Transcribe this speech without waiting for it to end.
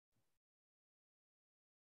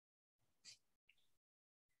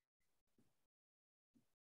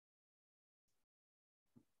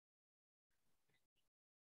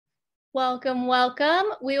Welcome, welcome.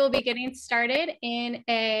 We will be getting started in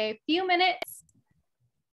a few minutes.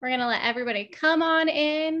 We're going to let everybody come on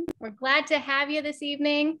in. We're glad to have you this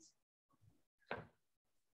evening.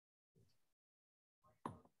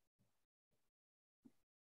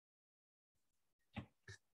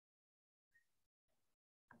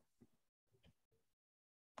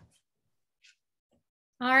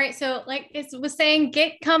 All right, so like it was saying,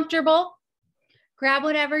 get comfortable. Grab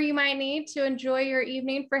whatever you might need to enjoy your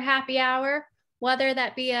evening for happy hour, whether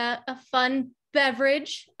that be a fun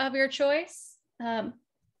beverage of your choice. I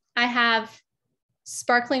have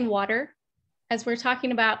sparkling water as we're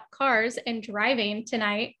talking about cars and driving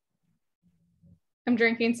tonight. I'm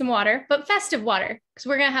drinking some water, but festive water because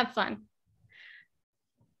we're going to have fun.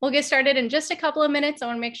 We'll get started in just a couple of minutes. I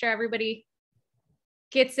want to make sure everybody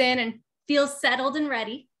gets in and feels settled and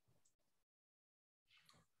ready.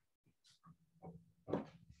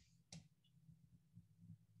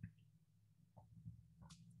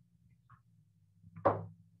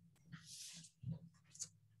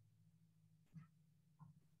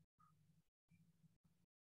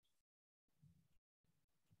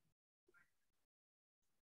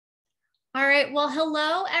 All right, well,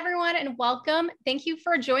 hello everyone and welcome. Thank you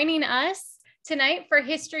for joining us tonight for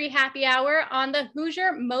History Happy Hour on the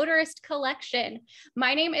Hoosier Motorist Collection.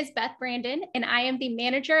 My name is Beth Brandon and I am the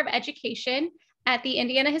Manager of Education at the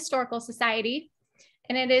Indiana Historical Society.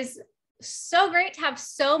 And it is so great to have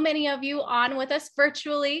so many of you on with us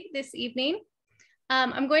virtually this evening.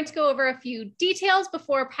 I'm going to go over a few details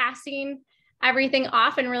before passing everything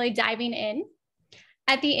off and really diving in.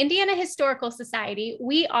 At the Indiana Historical Society,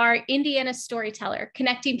 we are Indiana's storyteller,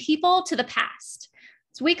 connecting people to the past.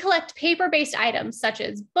 So we collect paper-based items such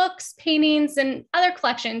as books, paintings, and other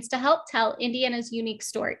collections to help tell Indiana's unique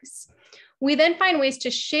stories. We then find ways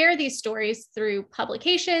to share these stories through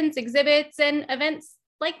publications, exhibits, and events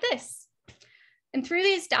like this. And through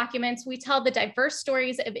these documents, we tell the diverse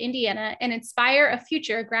stories of Indiana and inspire a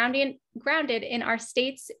future grounded in our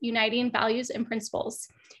state's uniting values and principles.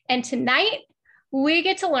 And tonight, we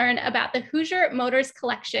get to learn about the Hoosier Motorist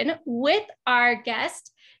Collection with our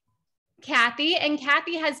guest, Kathy. And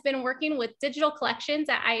Kathy has been working with digital collections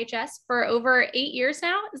at IHS for over 8 years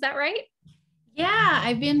now. Is that right? Yeah,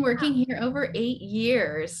 I've been working here over 8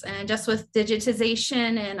 years and just with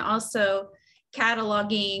digitization and also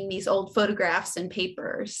cataloging these old photographs and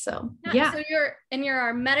papers. So yeah. So you're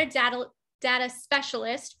our metadata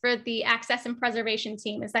specialist for the access and preservation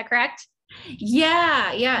team. Is that correct?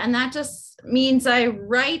 Yeah. And that just means I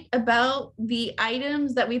write about the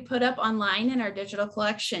items that we put up online in our digital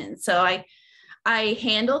collection. So I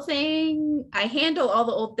handle all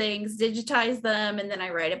the old things, digitize them, and then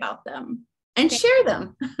I write about them and share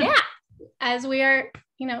them. Yeah. As we are,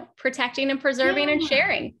 protecting and preserving and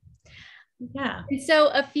sharing. Yeah. And so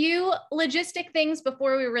a few logistic things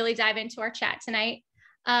before we really dive into our chat tonight.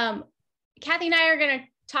 Kathy and I are going to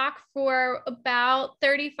talk for about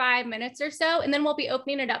 35 minutes or so, and then we'll be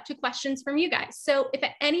opening it up to questions from you guys. So if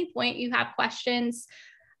at any point you have questions,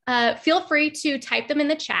 feel free to type them in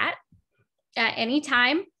the chat at any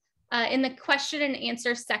time in the question and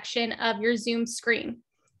answer section of your Zoom screen.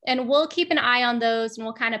 And we'll keep an eye on those and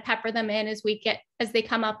we'll kind of pepper them in as they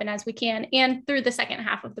come up and as we can, and through the second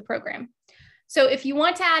half of the program. So if you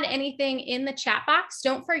want to add anything in the chat box,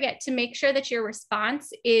 don't forget to make sure that your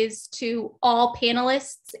response is to all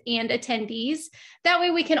panelists and attendees. That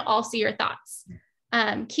way we can all see your thoughts.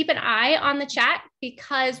 Keep an eye on the chat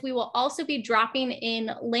because we will also be dropping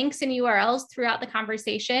in links and URLs throughout the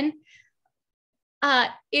conversation.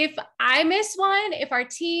 If I miss one, if our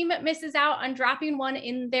team misses out on dropping one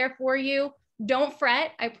in there for you, don't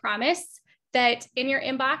fret. I promise that in your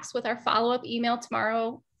inbox with our follow-up email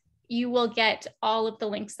tomorrow, you will get all of the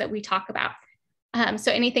links that we talk about. So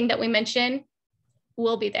anything that we mention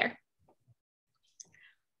will be there.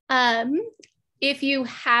 If you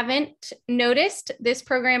haven't noticed, this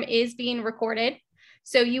program is being recorded.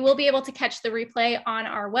 So you will be able to catch the replay on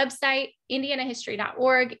our website,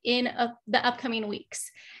 indianahistory.org, in the upcoming weeks.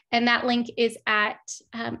 And that link is at,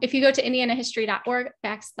 if you go to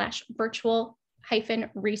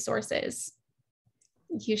indianahistory.org/virtual-resources,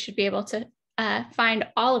 you should be able to find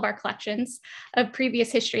all of our collections of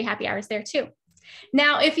previous History Happy Hours there too.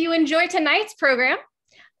 Now, if you enjoy tonight's program,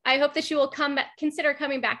 I hope that you will consider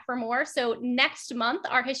coming back for more. So next month,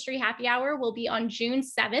 our History Happy Hour will be on June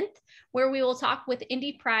 7th, where we will talk with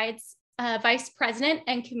Indy Pride's Vice President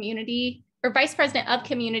of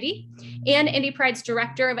Community and Indy Pride's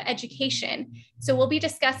Director of Education. So we'll be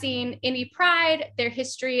discussing Indy Pride, their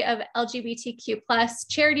history of LGBTQ+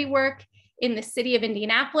 charity work in the city of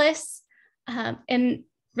Indianapolis, and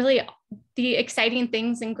really the exciting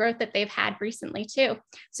things and growth that they've had recently too.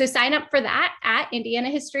 So sign up for that at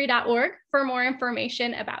indianahistory.org for more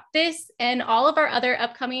information about this and all of our other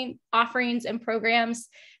upcoming offerings and programs.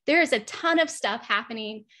 There is a ton of stuff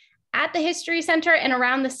happening at the History Center and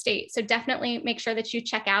around the state. So definitely make sure that you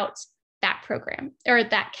check out that program or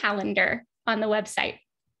that calendar on the website.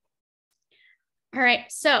 All right,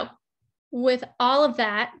 so with all of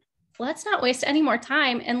that, let's not waste any more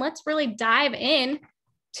time and let's really dive in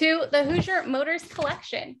to the Hoosier Motorist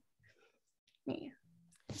collection. Let me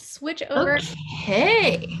switch over.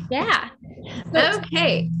 Okay. Yeah.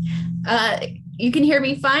 Okay. You can hear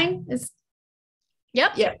me fine?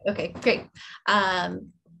 Yep. Yeah. Okay, great.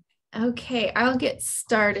 Okay, I'll get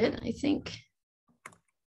started, I think.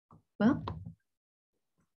 Well,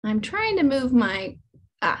 I'm trying to move my,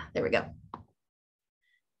 there we go.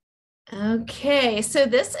 Okay, so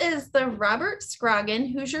this is the Robert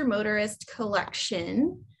Scrogin Hoosier Motorist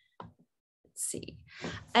collection. Let's see.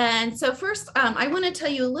 And so first, I want to tell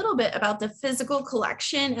you a little bit about the physical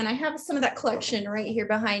collection, and I have some of that collection right here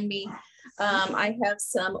behind me. I have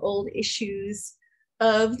some old issues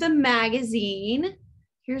of the magazine.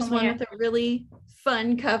 Here's one with a really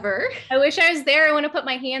fun cover. I wish I was there. I want to put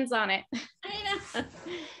my hands on it. I know.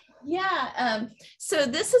 Yeah. So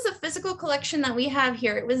this is a physical collection that we have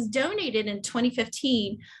here. It was donated in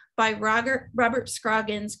 2015 by Robert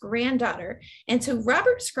Scrogin's granddaughter. And so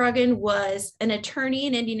Robert Scrogin was an attorney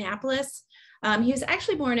in Indianapolis. He was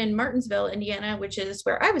actually born in Martinsville, Indiana, which is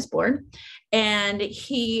where I was born. And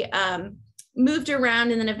he moved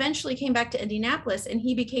around and then eventually came back to Indianapolis, and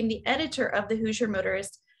he became the editor of the Hoosier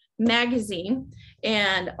Motorist magazine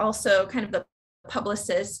and also kind of the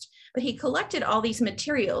publicist. But he collected all these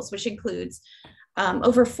materials, which includes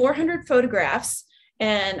over 400 photographs,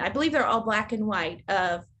 and I believe they're all black and white,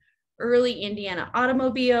 of early Indiana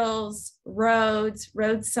automobiles, roads,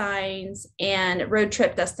 road signs, and road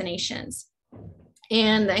trip destinations.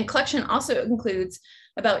 And the collection also includes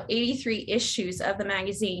about 83 issues of the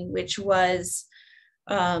magazine, which was,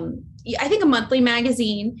 I think, a monthly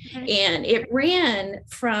magazine. Okay. And it ran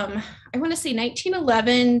from, I want to say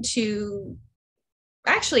 1911 to,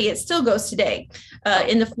 actually, it still goes today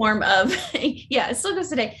in the form of, it still goes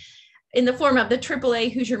today in the form of the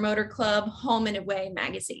AAA Hoosier Motor Club Home and Away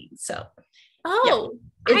magazine. So, I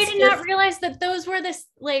did not realize that those were this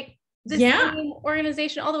same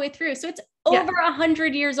organization all the way through. So it's over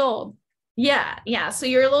 100 years old. Yeah. So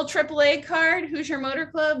your little AAA card, Hoosier Motor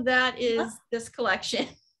Club, that is this collection.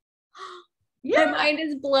 My mind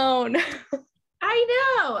is blown.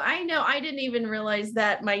 I know. I didn't even realize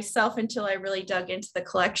that myself until I really dug into the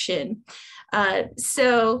collection.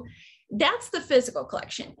 So that's the physical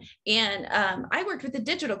collection. And I worked with the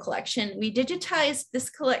digital collection. We digitized this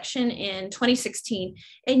collection in 2016.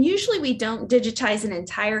 And usually we don't digitize an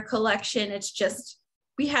entire collection. It's just,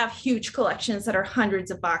 we have huge collections that are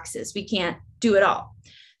hundreds of boxes. We can't do it all.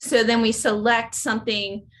 So then we select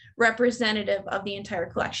something representative of the entire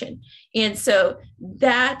collection. And so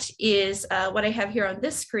that is what I have here on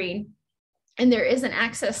this screen. And there is an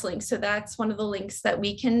access link. So that's one of the links that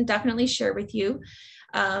we can definitely share with you.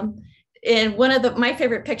 And one of my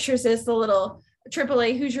favorite pictures is the little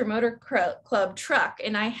AAA Hoosier Motor Club truck.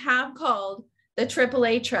 And I have called the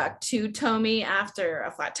AAA truck to tow me after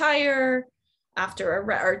a flat tire, after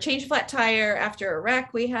or change flat tire, after a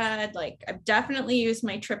wreck we had. I've definitely used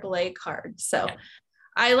my AAA card. So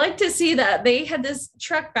I like to see that they had this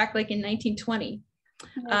truck back in 1920.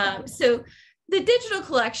 So the digital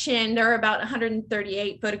collection, there are about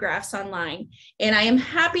 138 photographs online. And I am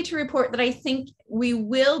happy to report that I think we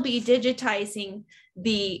will be digitizing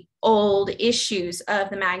the old issues of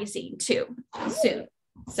the magazine too soon.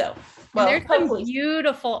 So, there's some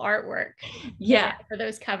beautiful artwork for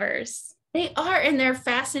those covers. They are, and they're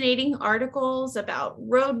fascinating articles about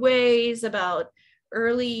roadways, about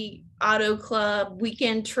early auto club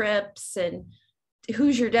weekend trips and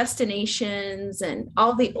Hoosier destinations and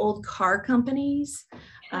all the old car companies.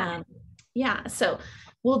 So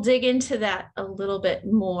we'll dig into that a little bit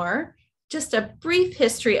more. Just a brief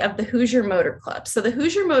history of the Hoosier Motor Club. So the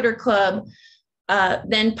Hoosier Motor Club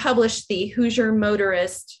then published the Hoosier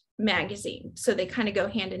Motorist magazine. So they kind of go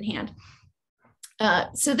hand in hand.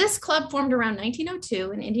 So this club formed around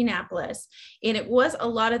 1902 in Indianapolis, and it was a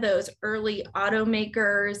lot of those early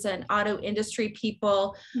automakers and auto industry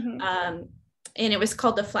people. Mm-hmm. And it was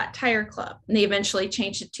called the Flat Tire Club, and they eventually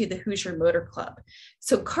changed it to the Hoosier Motor Club.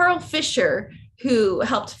 So Carl Fisher, who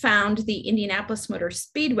helped found the Indianapolis Motor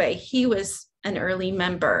Speedway, he was an early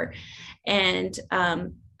member. And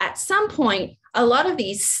at some point, a lot of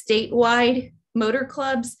these statewide motor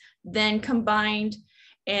clubs then combined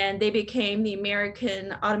and they became the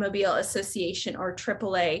American Automobile Association, or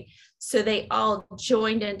AAA. So they all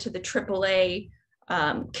joined into the AAA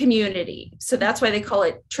community. So that's why they call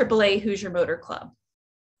it AAA Hoosier Motor Club.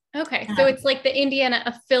 Okay. So it's like the Indiana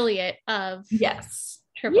affiliate of yes.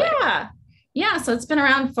 AAA. Yeah. So it's been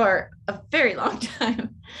around for a very long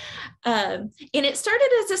time. And it started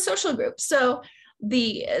as a social group. So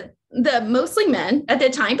the mostly men at the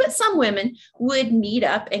time, but some women would meet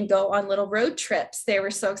up and go on little road trips. They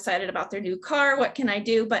were so excited about their new car. What can I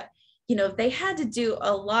do? But, they had to do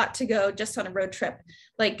a lot to go just on a road trip.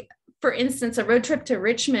 Like, for instance, a road trip to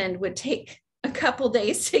Richmond would take a couple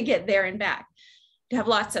days to get there and back. To have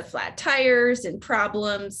lots of flat tires and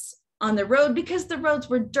problems on the road because the roads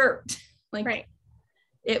were dirt. Like, right.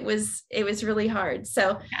 It was really hard.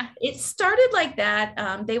 So It started like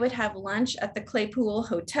that. They would have lunch at the Claypool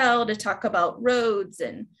Hotel to talk about roads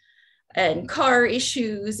and car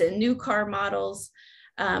issues and new car models.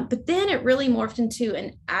 But then it really morphed into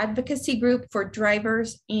an advocacy group for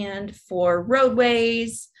drivers and for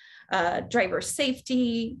roadways, driver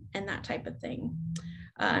safety, and that type of thing.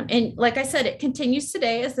 And like I said, it continues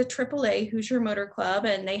today as the AAA Hoosier Motor Club,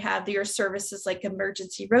 and they have their services like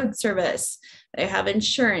emergency road service. They have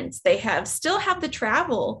insurance. They still have the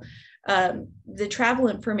travel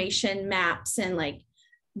information maps and like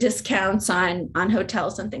discounts on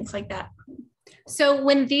hotels and things like that. So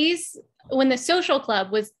when the social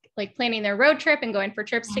club was like planning their road trip and going for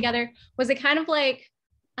trips together, was it kind of like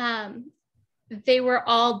they were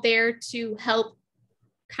all there to help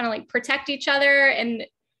kind of like protect each other and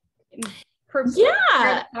prepare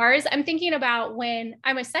the cars? I'm thinking about when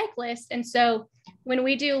I'm a cyclist. And so when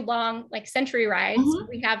we do long, like century rides,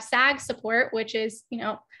 we have SAG support, which is,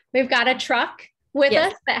 we've got a truck with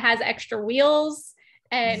us that has extra wheels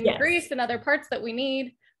and grease and other parts that we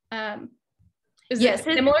need. Is it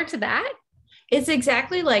similar to that? It's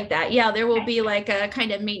exactly like that. Yeah, there will be like a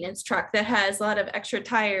kind of maintenance truck that has a lot of extra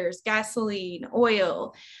tires, gasoline,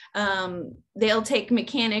 oil. They'll take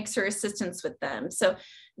mechanics or assistants with them. So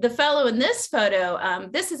the fellow in this photo,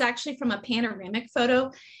 this is actually from a panoramic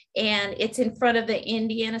photo, and it's in front of the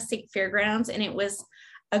Indiana State Fairgrounds. And it was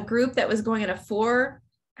a group that was going on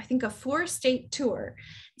a four-state tour.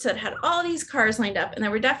 So it had all these cars lined up, and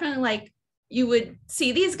there were definitely like, you would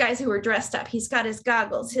see these guys who were dressed up. He's got his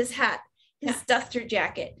goggles, his hat, his duster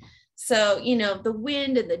jacket. So, the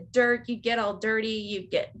wind and the dirt, you get all dirty, you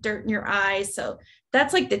get dirt in your eyes. So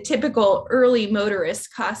that's like the typical early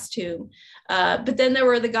motorist costume. But then there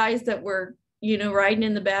were the guys that were, riding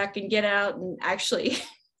in the back and get out and actually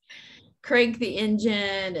crank the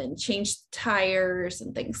engine and change the tires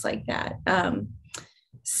and things like that.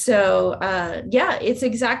 It's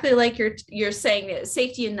exactly like you're saying, that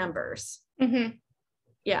safety in numbers. Mm-hmm.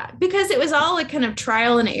 Yeah, because it was all a kind of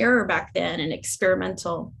trial and error back then and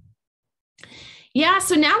experimental. Yeah,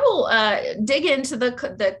 so now we'll dig into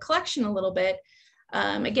the collection a little bit.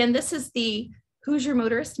 Again, this is the Hoosier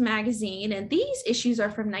Motorist magazine, and these issues are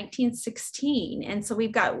from 1916. And so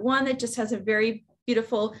we've got one that just has a very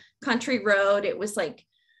beautiful country road. It was like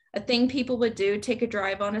a thing people would do, take a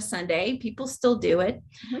drive on a Sunday. People still do it.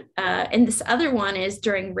 Mm-hmm. And this other one is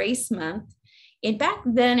during race month. And back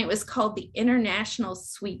then it was called the International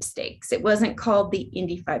Sweepstakes. It wasn't called the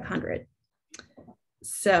Indy 500.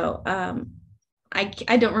 So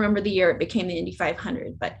I don't remember the year it became the Indy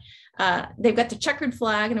 500, but they've got the checkered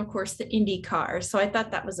flag and of course the Indy car. So I thought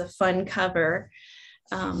that was a fun cover.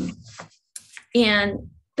 And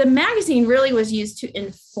the magazine really was used to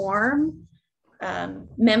inform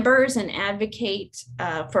members and advocate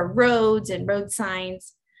for roads and road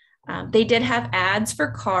signs. They did have ads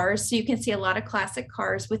for cars, so you can see a lot of classic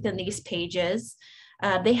cars within these pages.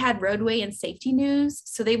 They had roadway and safety news,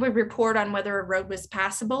 so they would report on whether a road was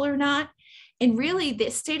passable or not. And really, the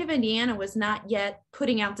state of Indiana was not yet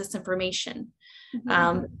putting out this information.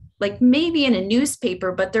 Mm-hmm. Like maybe in a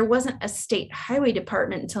newspaper, but there wasn't a state highway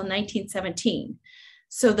department until 1917.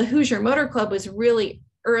 So the Hoosier Motor Club was really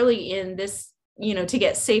early in this, to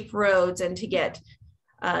get safe roads and to get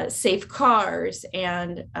safe cars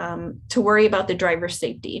and to worry about the driver's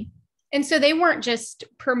safety. And so they weren't just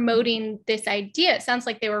promoting this idea. It sounds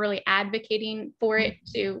like they were really advocating for it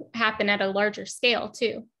to happen at a larger scale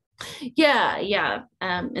too. Yeah.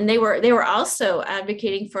 And they were also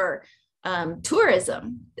advocating for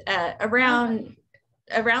tourism around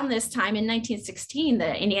this time in 1916,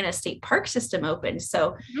 the Indiana State Park System opened.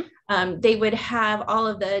 So they would have all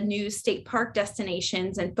of the new state park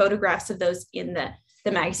destinations and photographs of those in the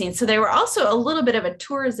magazine. So they were also a little bit of a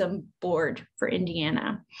tourism board for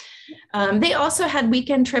Indiana. They also had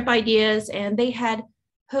weekend trip ideas, and they had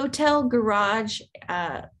hotel garage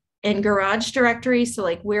and garage directories. So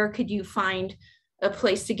like, where could you find a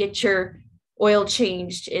place to get your oil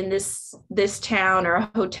changed in this town, or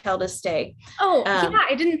a hotel to stay? Oh, yeah.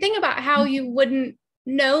 I didn't think about how you wouldn't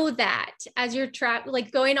know that as you're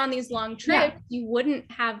like going on these long trips, you wouldn't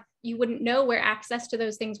know where access to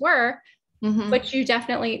those things were, but you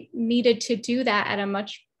definitely needed to do that at a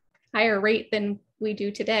much higher rate than we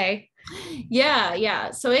do today.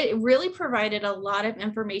 Yeah. So it really provided a lot of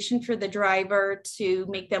information for the driver to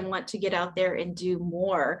make them want to get out there and do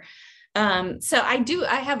more. So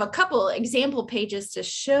I have a couple example pages to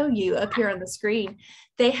show you up here on the screen.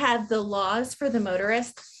 They have the laws for the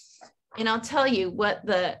motorist, and I'll tell you what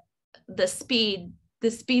the speed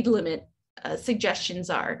limit suggestions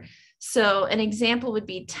are. So an example would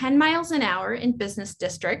be 10 miles an hour in business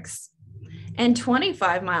districts and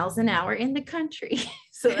 25 miles an hour in the country.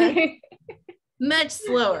 So that's much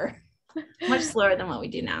slower than what we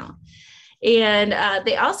do now. And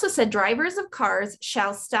they also said drivers of cars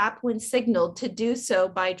shall stop when signaled to do so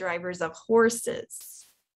by drivers of horses.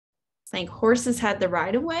 I think horses had the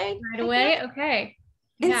right of way. Right away? Okay.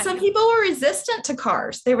 And some people were resistant to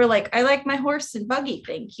cars. They were like, I like my horse and buggy,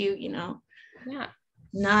 thank you, Yeah.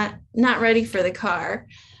 Not ready for the car.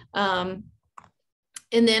 And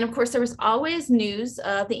then, of course, there was always news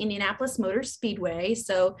of the Indianapolis Motor Speedway.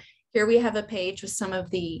 So here we have a page with some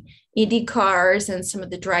of the Indy cars and some of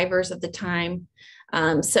the drivers of the time.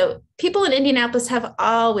 So people in Indianapolis have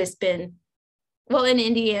always been, well, in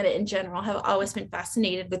Indiana in general, have always been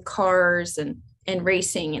fascinated with cars and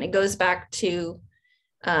racing. And it goes back to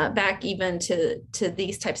even to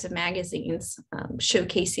these types of magazines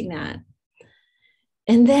showcasing that.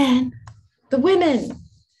 And then the women.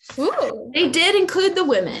 Ooh. They did include the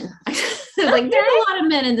women. Like, there's a lot of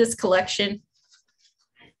men in this collection.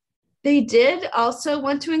 They did also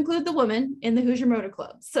want to include the women in the Hoosier Motor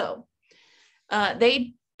Club. So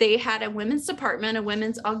they had a women's department, a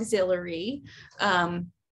women's auxiliary.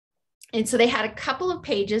 And so they had a couple of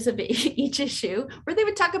pages of each issue where they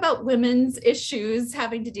would talk about women's issues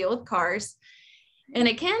having to deal with cars. And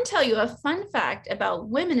I can tell you a fun fact about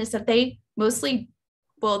women is that they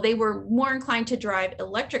were more inclined to drive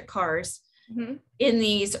electric cars in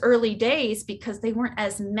these early days because they weren't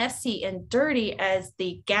as messy and dirty as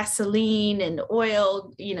the gasoline and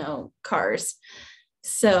oil, cars.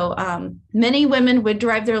 So many women would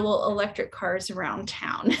drive their little electric cars around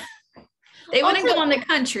town. They wouldn't go on the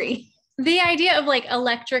country. The idea of like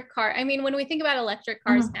electric car, I mean, when we think about electric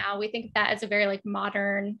cars now, we think of that as a very like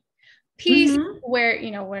modern piece where,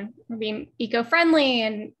 when we're being eco-friendly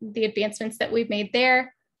and the advancements that we've made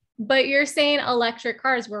there. But you're saying electric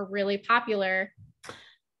cars were really popular.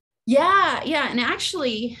 Yeah. And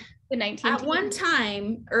actually, at one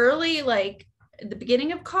time, early, like at the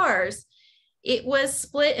beginning of cars, it was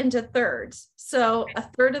split into thirds. So a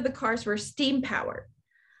third of the cars were steam powered,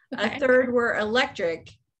 a third were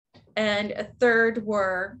electric, and a third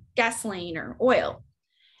were gasoline or oil.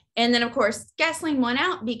 And then, of course, gasoline won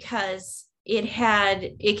out because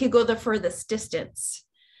it could go the furthest distance.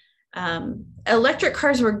 Electric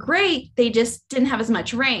cars were great. They just didn't have as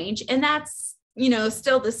much range. And that's,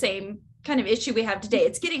 still the same kind of issue we have today.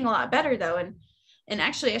 It's getting a lot better though. And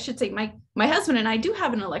actually I should say my husband and I do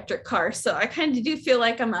have an electric car. So I kind of do feel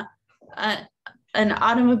like I'm an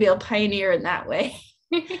automobile pioneer in that way.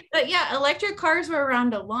 But yeah, electric cars were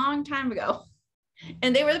around a long time ago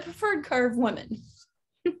and they were the preferred car of women.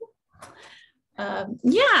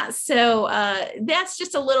 So that's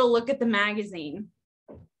just a little look at the magazine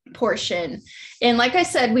portion. And like I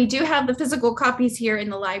said, we do have the physical copies here in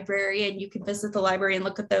the library, and you can visit the library and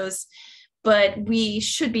look at those, but we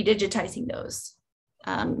should be digitizing those.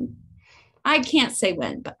 I can't say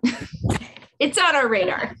when, but it's on our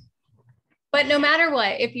radar. But no matter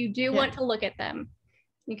what, if you do want to look at them,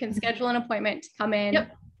 you can schedule an appointment to come in.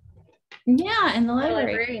 Yep. Yeah, in the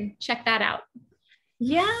library and check that out.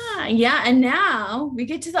 Yeah. And now we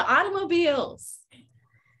get to the automobiles.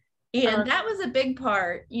 And that was a big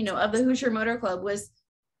part, of the Hoosier Motor Club, was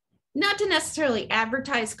not to necessarily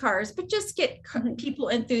advertise cars, but just get people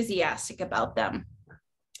enthusiastic about them.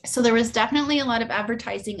 So there was definitely a lot of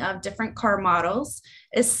advertising of different car models,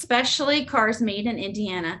 especially cars made in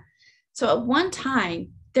Indiana. So at one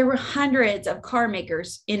time, there were hundreds of car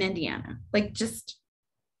makers in Indiana, like just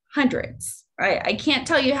hundreds. I can't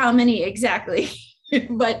tell you how many exactly,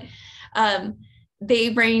 but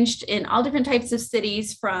they ranged in all different types of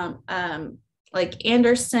cities from like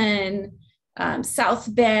Anderson,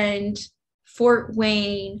 South Bend, Fort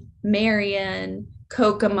Wayne, Marion,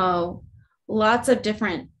 Kokomo, lots of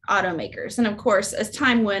different automakers. And of course, as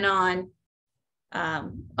time went on,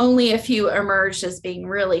 Only a few emerged as being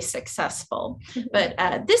really successful. But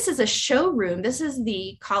this is a showroom. This is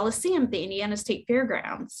the Coliseum at the Indiana State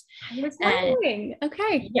Fairgrounds. I was wondering.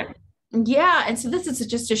 Okay. Yeah. Yeah. And so this is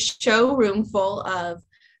just a showroom full of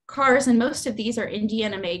cars, and most of these are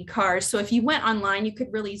Indiana made cars. So if you went online, you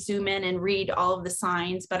could really zoom in and read all of the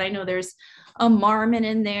signs. But I know there's a Marmon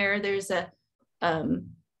in there. There's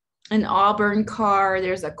an Auburn car.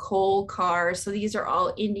 There's a Cole car. So these are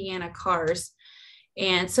all Indiana cars.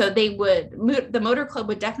 And so the Motor Club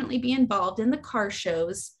would definitely be involved in the car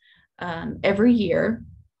shows every year.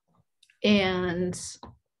 And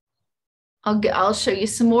I'll show you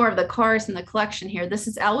some more of the cars in the collection here. This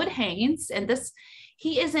is Elwood Haynes, and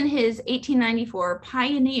he is in his 1894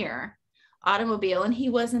 Pioneer automobile, and he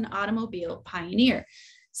was an automobile pioneer.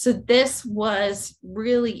 So this was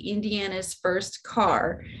really Indiana's first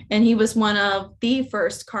car, and he was one of the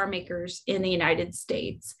first car makers in the United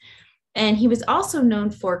States. And he was also known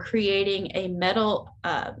for creating a metal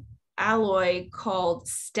alloy called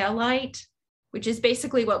stellite, which is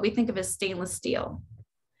basically what we think of as stainless steel.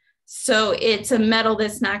 So it's a metal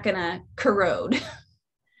that's not going to corrode.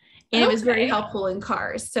 And it was very helpful in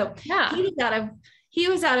cars. So yeah, he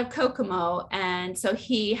was out of Kokomo, and so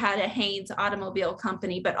he had a Haynes automobile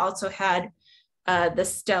company, but also had the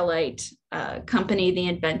stellite company, the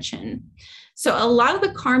invention. So a lot of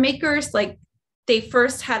the car makers, like, they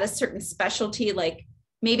first had a certain specialty, like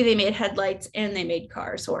maybe they made headlights and they made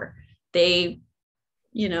cars, or they,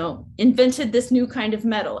 invented this new kind of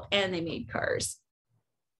metal and they made cars.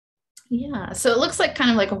 Yeah, so it looks like kind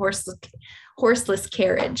of like a horseless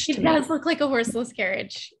carriage. It does look like a horseless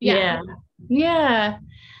carriage. Yeah.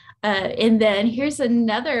 And then here's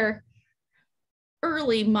another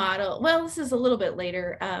early model. Well, this is a little bit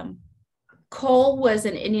later. Cole was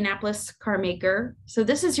an Indianapolis car maker. So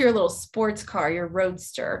this is your little sports car, your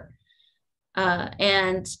Roadster.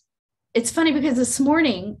 And it's funny because this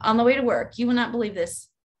morning on the way to work, you will not believe this,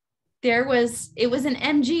 it was an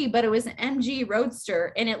MG, but it was an MG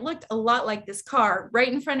Roadster, and it looked a lot like this car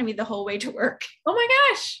right in front of me the whole way to work. Oh my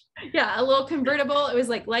gosh. Yeah, a little convertible. It was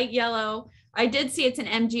like light yellow. I did see it's an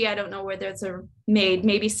MG. I don't know where it's made.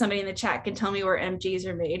 Maybe somebody in the chat can tell me where MGs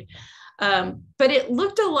are made. But it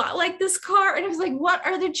looked a lot like this car, and I was like, what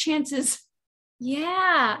are the chances?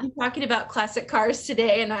 Yeah. I'm talking about classic cars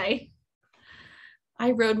today, and I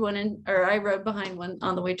rode behind one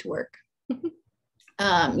on the way to work.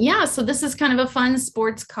 So this is kind of a fun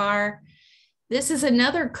sports car. This is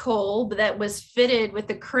another Cole that was fitted with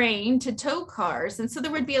a crane to tow cars. And so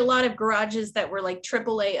there would be a lot of garages that were like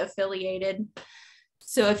AAA affiliated.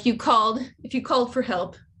 So if you called for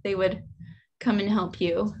help, they would come and help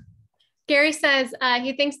you. Gary says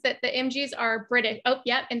he thinks that the MGs are British. Oh,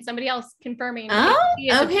 yep. And somebody else confirming. Oh,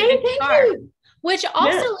 okay. Thank you. Which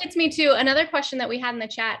also leads me to another question that we had in the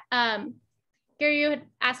chat. Gary, you had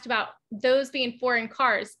asked about those being foreign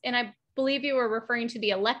cars, and I believe you were referring to the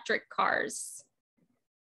electric cars.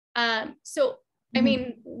 I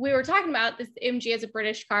mean, we were talking about this MG as a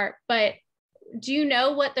British car, but do you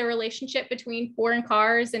know what the relationship between foreign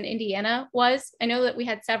cars and Indiana was? I know that we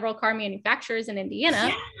had several car manufacturers in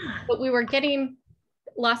Indiana, but we were getting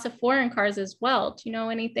lots of foreign cars as well. Do you know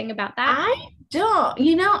anything about that?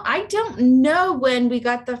 I don't know when we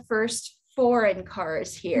got the first foreign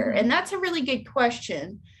cars here. And that's a really good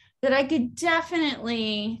question that I could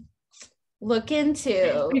definitely look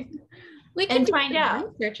into. We can find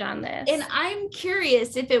out research on this. And I'm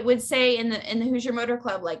curious if it would say in the Hoosier Motor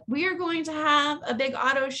Club, like, we are going to have a big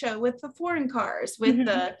auto show with the foreign cars, with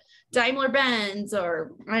the Daimler Benz,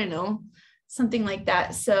 or I don't know, something like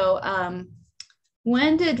that. So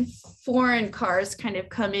when did foreign cars kind of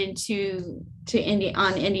come into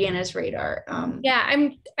on Indiana's radar?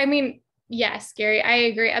 Yes, Gary, I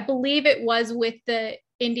agree. I believe it was with the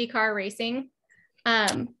IndyCar racing.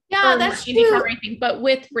 That's true. IndyCar racing, but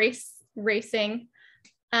with racing.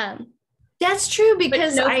 That's true,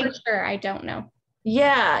 because for sure, I don't know.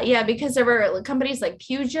 Yeah, because there were companies like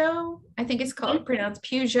Peugeot, I think it's called pronounced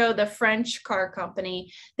Peugeot, the French car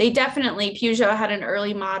company. Peugeot had an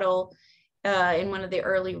early model in one of the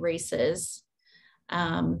early races.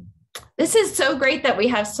 This is so great that we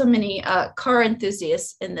have so many car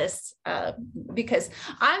enthusiasts in this, because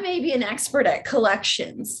I may be an expert at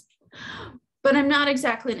collections, but I'm not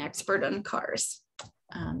exactly an expert on cars.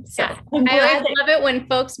 I always love it when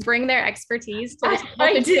folks bring their expertise to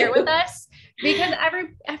share with us, because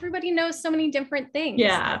everybody knows so many different things.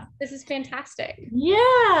 Yeah. This is fantastic.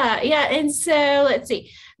 Yeah. And so let's see.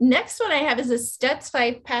 Next one I have is a Stutz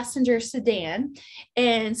 5-passenger sedan.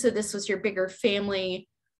 And so this was your bigger family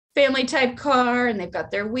type car, and they've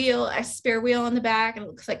got their spare wheel on the back, and it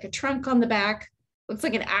looks like a trunk on the back. looks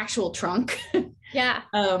like an actual trunk. Yeah.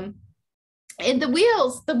 And the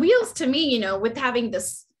wheels to me, with having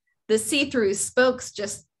the see-through spokes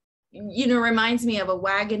just, reminds me of a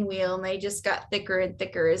wagon wheel, and they just got thicker and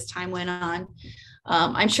thicker as time went on.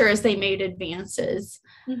 I'm sure as they made advances.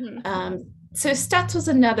 Mm-hmm. So Stutz was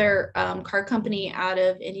another car company out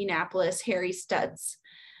of Indianapolis, Harry Stutz.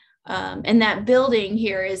 And that building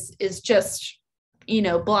here is just,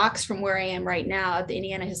 blocks from where I am right now at the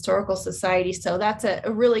Indiana Historical Society. So that's a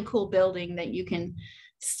really cool building that you can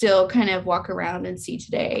still kind of walk around and see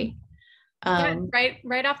today. Yeah,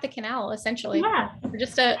 right off the canal, essentially. Yeah.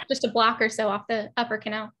 Just a block or so off the upper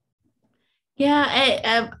canal.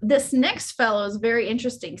 Yeah, this next fellow is very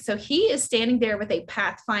interesting. So he is standing there with a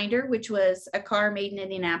Pathfinder, which was a car made in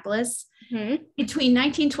Indianapolis between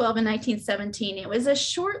 1912 and 1917. It was a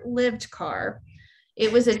short-lived car.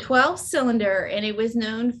 It was a 12-cylinder, and it was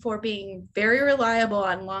known for being very reliable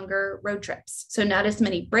on longer road trips, so not as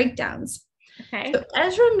many breakdowns. Okay. So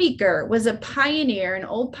Ezra Meeker was a pioneer, an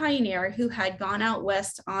old pioneer who had gone out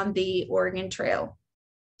west on the Oregon Trail.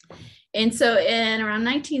 And so in around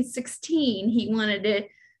 1916, he wanted to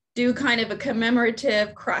do kind of a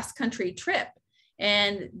commemorative cross-country trip.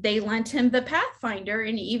 And they lent him the Pathfinder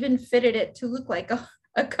and even fitted it to look like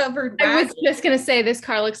a covered wagon. I was just going to say, this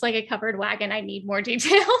car looks like a covered wagon. I need more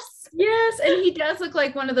details. Yes, and he does look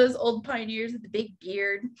like one of those old pioneers with the big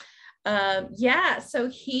beard. So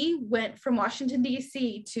he went from Washington,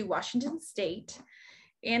 D.C. to Washington State.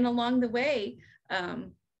 And along the way,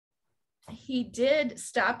 he did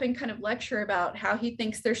stop and kind of lecture about how he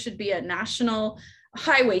thinks there should be a national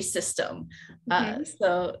highway system.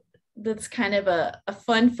 So that's kind of a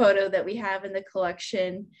fun photo that we have in the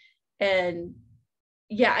collection. And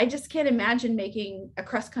yeah, I just can't imagine making a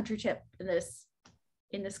cross-country trip in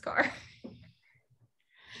this car.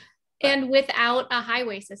 And without a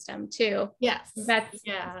highway system too. Yes. That's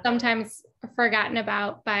sometimes forgotten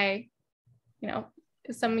about by,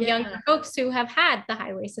 some younger folks who have had the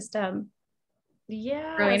highway system.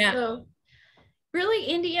 Yeah. Growing up. So really,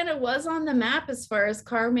 Indiana was on the map as far as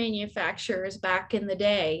car manufacturers back in the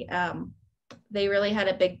day. They really had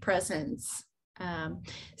a big presence.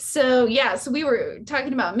 So we were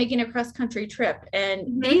talking about making a cross-country trip,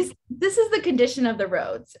 and this is the condition of the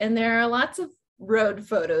roads, and there are lots of road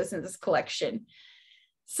photos in this collection.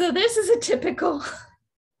 So this is a typical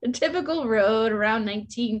road around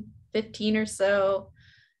 1915 or so.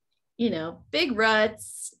 Big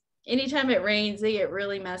ruts. Anytime it rains, they get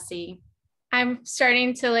really messy. I'm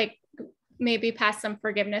starting to maybe pass some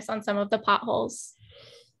forgiveness on some of the potholes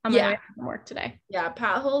on my way from work today. Yeah,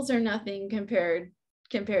 potholes are nothing compared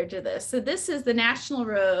to this. So this is the National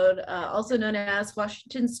Road, also known as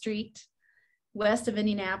Washington Street, west of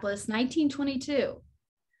Indianapolis, 1922.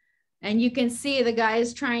 And you can see the guy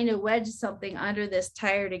is trying to wedge something under this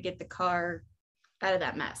tire to get the car out of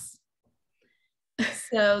that mess.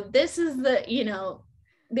 So this is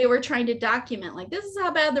they were trying to document, this is how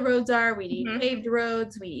bad the roads are. We need paved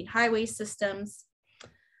roads. We need highway systems.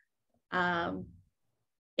 And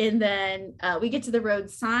then we get to the road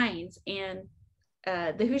signs, and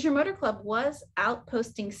the Hoosier Motor Club was out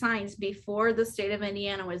posting signs before the state of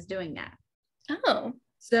Indiana was doing that. Oh.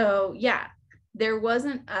 So there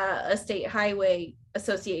wasn't a state highway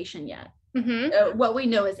association yet. What we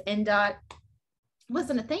know is NDOT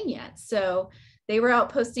wasn't a thing yet. So they were out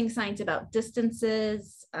posting signs about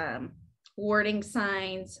distances, warning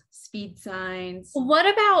signs, speed signs. What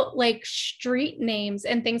about street names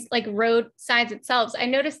and things like road signs itself? I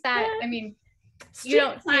noticed that. I mean, you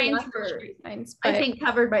don't see lots of street signs, but I think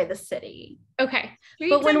covered by the city. Okay.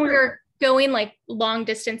 But when we're going long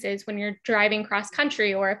distances, when you're driving cross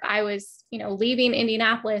country, or if I was, leaving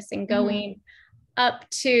Indianapolis and going up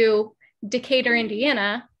to Decatur,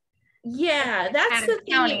 Indiana. Yeah, that's the thing.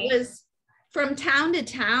 County. It was from town to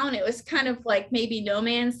town. It was kind of maybe no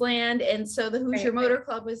man's land. And so the Hoosier Motor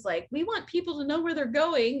Club was we want people to know where they're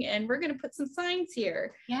going, and we're going to put some signs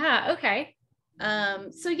here. Yeah. Okay.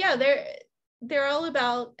 They're all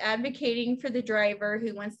about advocating for the driver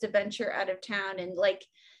who wants to venture out of town. And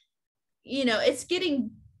it's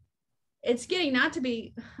getting not to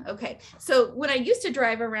be okay. So when I used to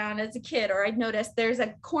drive around as a kid, or I'd noticed there's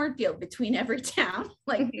a cornfield between every town.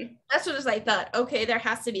 That's what I thought, okay, there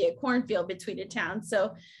has to be a cornfield between a town.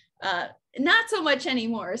 So not so much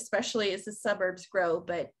anymore, especially as the suburbs grow.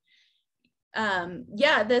 But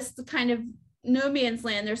this kind of no man's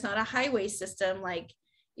land. There's not a highway system.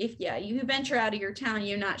 If you venture out of your town,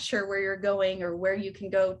 you're not sure where you're going or where you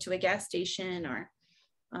can go to a gas station or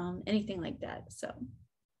anything like that. So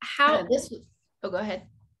go ahead.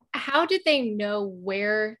 how did they know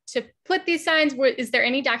where to put these signs? Is there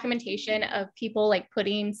any documentation of people like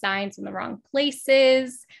putting signs in the wrong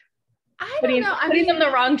places? I don't know. Putting them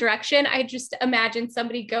the wrong direction. I just imagine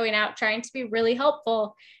somebody going out trying to be really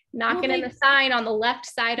helpful, knocking in the sign on the left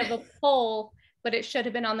side of a pole, but it should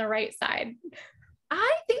have been on the right side.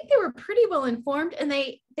 I think they were pretty well informed, and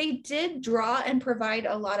they did draw and provide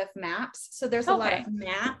a lot of maps. So there's a lot of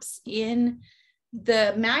maps in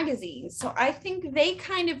the magazine. So I think they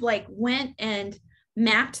kind of like went and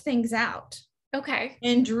mapped things out. Okay.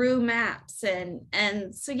 And drew maps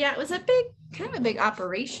and so yeah, it was a big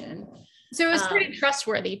operation. So it was pretty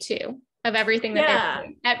trustworthy too, of everything that they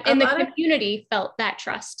were doing. And the community felt that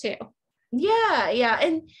trust too. Yeah.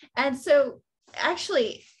 And so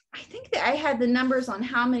actually, I think that I had the numbers on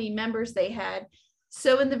how many members they had.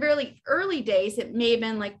 So in the very early days, it may have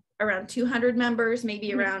been like around 200 members,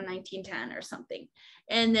 maybe around 1910 or something.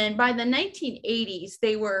 And then by the 1980s,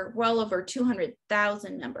 they were well over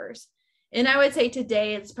 200,000 members. And I would say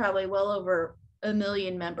today it's probably well over 1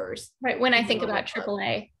 million members. Right. When I think about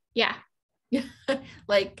AAA. Yeah.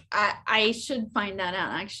 Like I should find that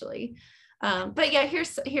out actually. But yeah,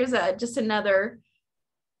 here's just another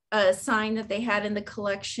sign that they had in the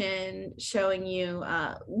collection showing you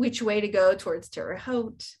which way to go towards Terre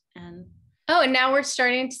Haute. And now we're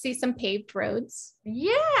starting to see some paved roads.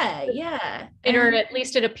 Yeah. Or at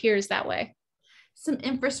least it appears that way. Some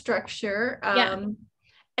infrastructure.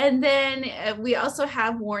 And then we also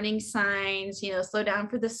have warning signs, slow down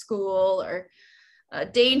for the school, or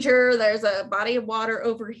danger, there's a body of water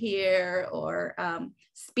over here, or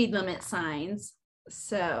speed limit signs.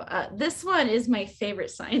 So this one is my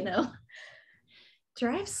favorite sign though.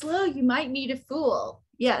 Drive slow, you might meet a fool.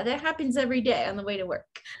 Yeah, that happens every day on the way to work.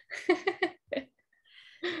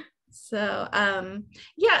 So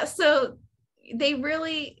so they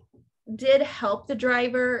really did help the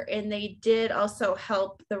driver, and they did also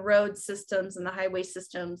help the road systems and the highway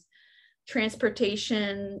systems,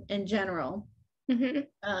 transportation in general.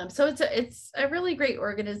 So it's a really great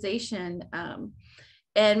organization.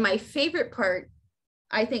 And my favorite part,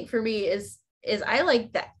 I think for me, is I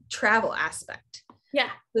like that travel aspect. Yeah.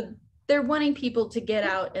 They're wanting people to get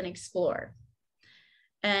out and explore.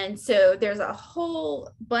 And so there's a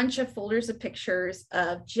whole bunch of folders of pictures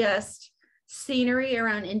of just scenery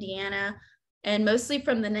around Indiana, and mostly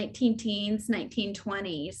from the 19-teens,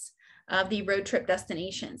 1920s, of the road trip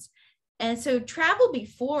destinations. And so travel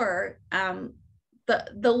before,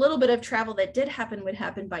 the little bit of travel that did happen would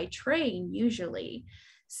happen by train usually.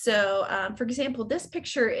 So for example, this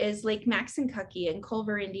picture is Lake Maxinkuckee in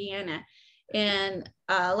Culver, Indiana. And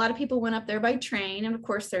a lot of people went up there by train. And of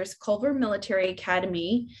course, there's Culver Military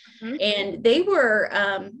Academy. And they were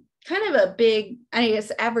kind of a big, I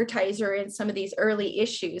guess, advertiser in some of these early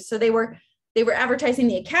issues. So they were advertising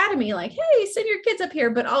the academy like, hey, send your kids up here,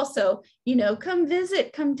 but also, come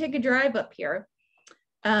visit, come take a drive up here.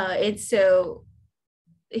 And so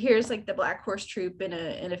here's like the Black Horse Troop in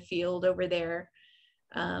a field over there.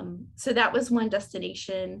 So that was one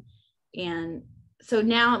destination. And so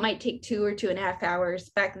now it might take 2 or 2.5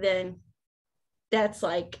 hours. Back then, that's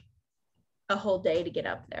like a whole day to get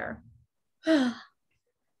up there.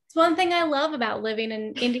 It's one thing I love about living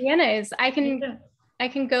in Indiana is I can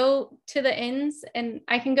go to the inns, and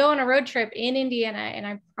I can go on a road trip in Indiana, and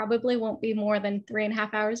I probably won't be more than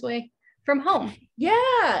 3.5 hours away from home.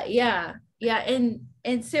 Yeah.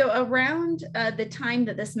 And so around the time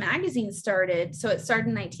that this magazine started, so it started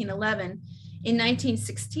in 1911. In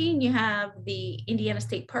 1916, you have the Indiana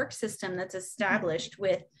State Park system that's established,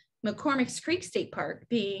 with McCormick's Creek State Park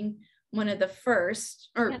being one of the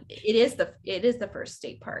first, or it is the first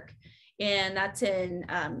state park, and that's in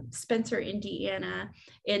Spencer, Indiana.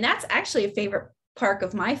 And that's actually a favorite park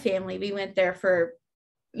of my family. We went there for,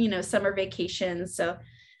 summer vacations. So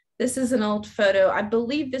this is an old photo. I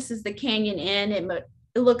believe this is the Canyon Inn.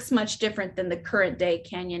 It looks much different than the current day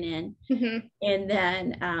Canyon Inn. And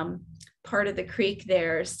then part of the creek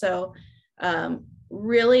there. So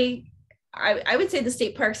really, I would say the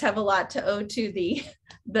state parks have a lot to owe to the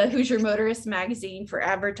Hoosier Motorist magazine for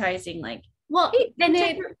advertising. Like, well, and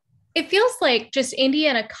it feels like just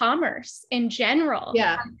Indiana commerce in general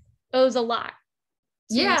owes a lot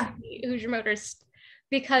to Hoosier Motorist,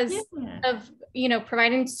 because of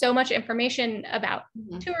providing so much information about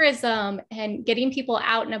tourism and getting people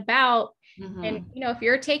out and about. And if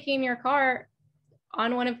you're taking your car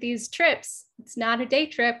on one of these trips, it's not a day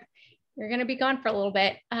trip, you're going to be gone for a little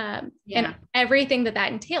bit. And everything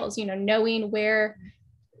that entails, knowing where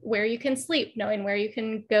you can sleep, knowing where you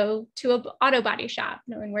can go to an auto body shop,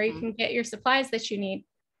 knowing where you can get your supplies that you need,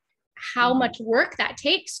 how much work that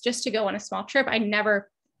takes just to go on a small trip. I never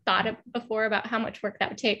thought of before about how much work that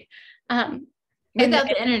would take. Without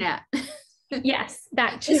the internet. Yes,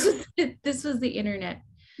 that too. This was the internet.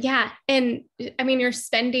 Yeah. And I mean, you're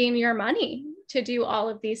spending your money to do all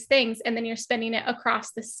of these things, and then you're spending it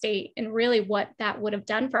across the state, and really what that would have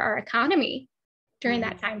done for our economy during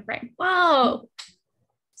that time frame. Whoa.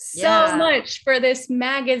 So much for this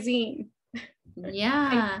magazine.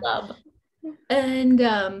 Yeah. Club. And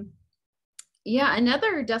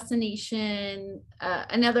another destination,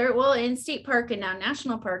 in state park and now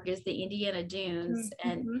national park is the Indiana Dunes.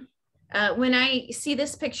 And when I see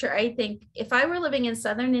this picture, I think if I were living in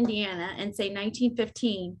southern Indiana and say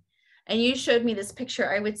 1915, and you showed me this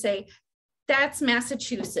picture, I would say, that's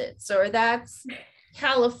Massachusetts, or that's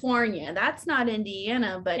California. That's not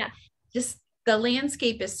Indiana, but just the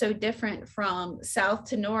landscape is so different from south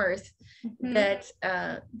to north that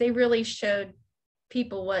they really showed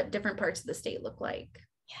people what different parts of the state look like.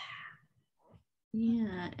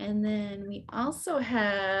 Yeah. And then we also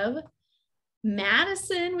have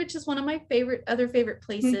Madison, which is one of my other favorite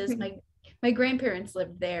places. My grandparents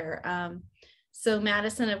lived there. So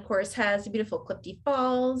Madison, of course, has beautiful Clifty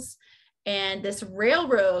Falls, and this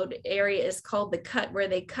railroad area is called the Cut, where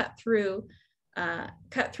they cut through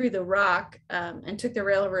the rock and took the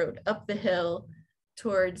railroad up the hill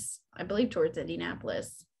towards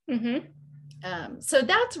Indianapolis. So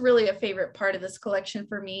that's really a favorite part of this collection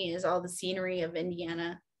for me, is all the scenery of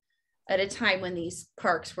Indiana at a time when these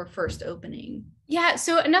parks were first opening. Yeah.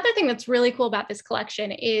 So another thing that's really cool about this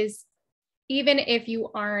collection is, even if you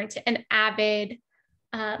aren't an avid,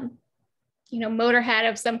 motorhead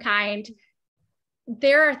of some kind,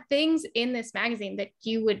 there are things in this magazine that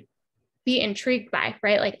you would be intrigued by,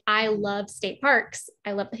 right? Like, I love state parks.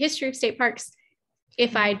 I love the history of state parks.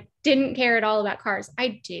 If I didn't care at all about cars,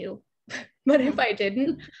 I do. But if I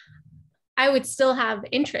didn't, I would still have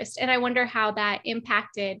interest. And I wonder how that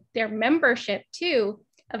impacted their membership too,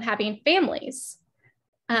 of having families.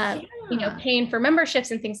 Paying for memberships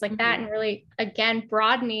and things like that, and really, again,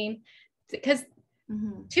 broadening, because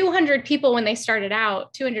 200 people when they started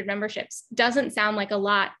out, 200 memberships doesn't sound like a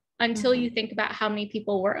lot until you think about how many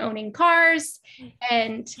people were owning cars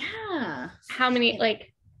and how many,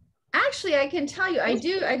 like, actually, I can tell you, I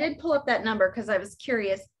did pull up that number because I was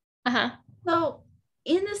curious. So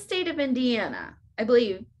in the state of Indiana, I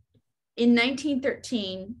believe in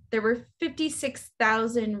 1913, there were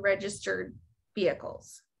 56,000 registered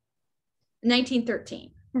vehicles.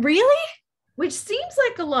 1913. Really? Which seems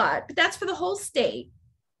like a lot, but that's for the whole state.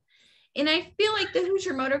 And I feel like the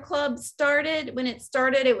Hoosier Motor Club when it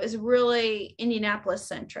started, it was really Indianapolis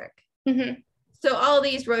centric. So all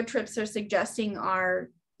these road trips they're suggesting are,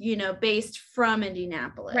 based from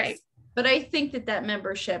Indianapolis. Right. But I think that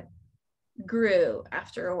membership grew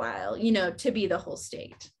after a while, to be the whole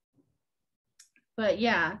state. But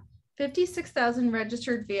 56,000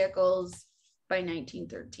 registered vehicles by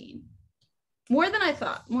 1913. More than I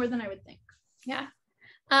thought, more than I would think. Yeah.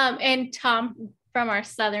 And Tom from our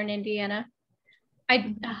southern Indiana,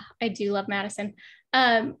 I do love Madison.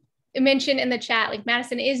 Mentioned in the chat, like,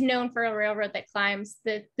 Madison is known for a railroad that climbs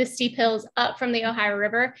the steep hills up from the Ohio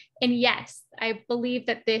River. And yes, I believe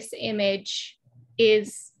that this image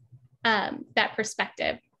is that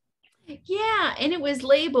perspective. Yeah, and it was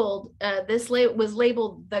labeled, was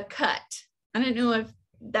labeled the Cut. I don't know if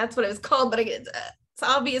that's what it was called, but it's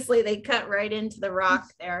obviously they cut right into the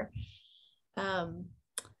rock there. Thank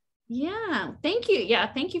you.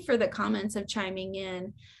 Thank you for the comments of chiming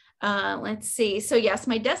in. Let's see. So yes,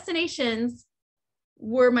 my destinations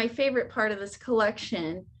were my favorite part of this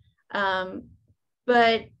collection.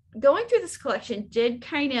 But going through this collection did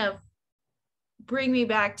kind of bring me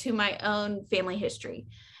back to my own family history.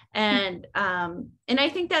 And I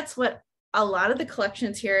think that's what a lot of the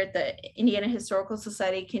collections here at the Indiana Historical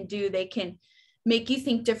Society can do. They can make you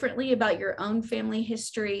think differently about your own family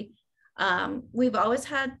history. We've always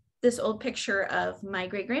had this old picture of my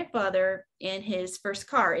great-grandfather in his first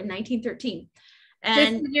car in 1913.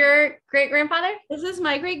 And this is your great-grandfather? This is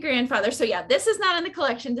my great-grandfather. So yeah, this is not in the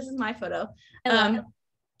collection. This is my photo.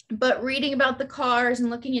 But reading about the cars and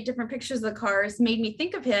looking at different pictures of the cars made me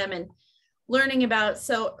think of him, and learning about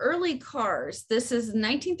early cars. This is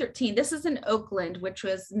 1913. This is in Oakland, which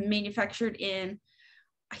was manufactured in,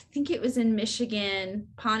 I think it was in Michigan,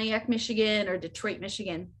 Pontiac, Michigan, or Detroit,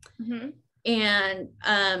 Michigan. And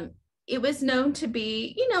it was known to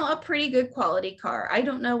be, a pretty good quality car. I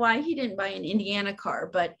don't know why he didn't buy an Indiana car,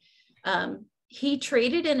 but he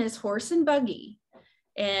traded in his horse and buggy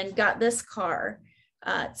and got this car.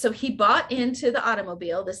 So he bought into the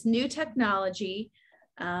automobile, this new technology.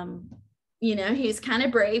 He was kind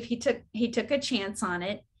of brave. He took a chance on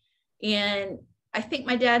it. And I think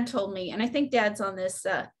my dad told me, and I think dad's on this,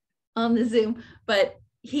 on the Zoom, but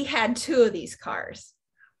he had 2 of these cars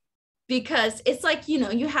because it's like,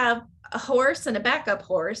 you have a horse and a backup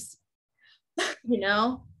horse,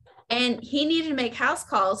 and he needed to make house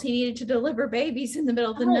calls. He needed to deliver babies in the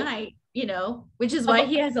middle of the night, which is why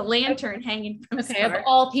he has a lantern hanging from his car. Of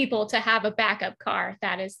all people to have a backup car,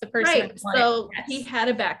 that is the person. Right. So he had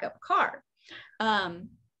a backup car.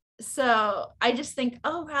 So I just think,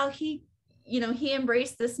 oh, wow, he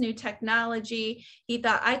embraced this new technology. He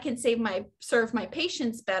thought, I can serve my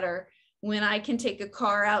patients better when I can take a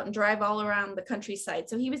car out and drive all around the countryside.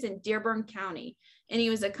 So he was in Dearborn County, and he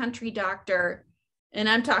was a country doctor. And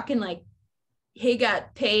I'm talking like he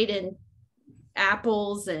got paid in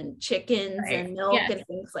apples and chickens and milk and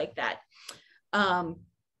things like that.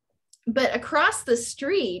 But across the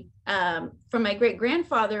street from my great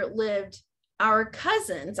grandfather lived our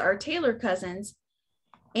cousins, our Taylor cousins.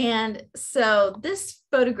 And so this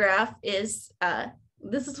photograph is,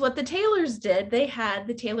 this is what the Taylors did. They had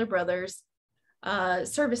the Taylor Brothers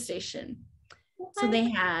service station. So they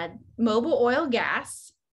had mobile oil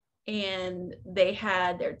gas, and they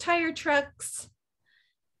had their tire trucks,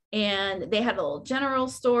 and they had a little general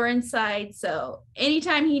store inside. So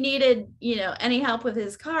anytime he needed, any help with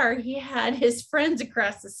his car, he had his friends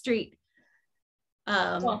across the street.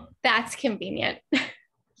 Well, that's convenient.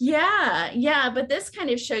 Yeah. But this kind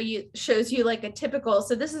of shows you like a typical,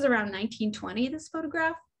 so this is around 1920, this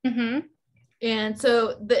photograph. Mm-hmm. And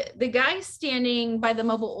so the guy standing by the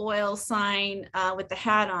mobile oil sign with the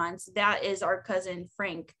hat on, so that is our cousin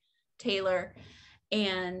Frank Taylor.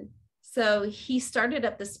 And so he started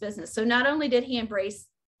up this business. So not only did he embrace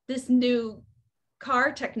this new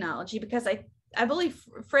car technology, because I believe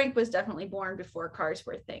Frank was definitely born before cars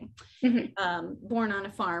were a thing, born on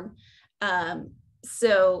a farm.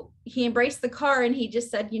 So he embraced the car, and he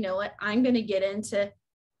just said, you know what, I'm going to get into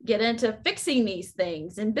fixing these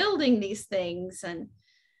things and building these things. And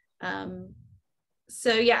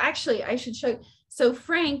so yeah, actually I should show you. So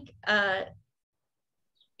Frank,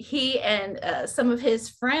 he and some of his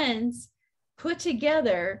friends put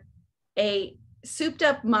together a souped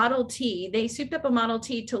up Model T. They souped up a Model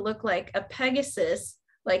T to look like a Pegasus,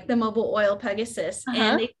 like the mobile oil Pegasus.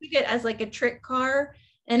 And they took it as like a trick car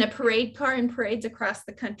and a parade car in parades across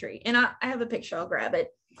the country. And I have a picture, I'll grab it.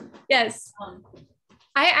 Yes.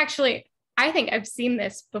 I think I've seen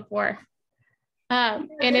this before. And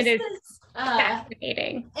it is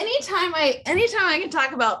fascinating. Anytime I can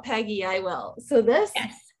talk about Peggy, I will. So this,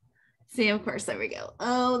 see, of course, there we go.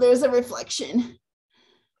 Oh, there's a reflection.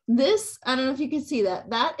 This, I don't know if you can see that.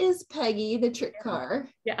 That is Peggy, the trick car.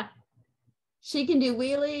 Yeah. She can do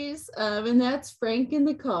wheelies, and that's Frank in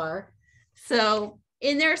the car. So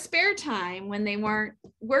in their spare time, when they weren't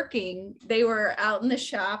working, they were out in the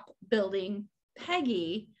shop building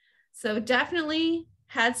Peggy. So definitely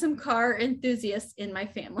had some car enthusiasts in my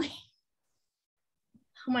family.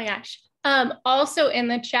 Oh my gosh. Also in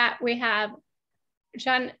the chat, we have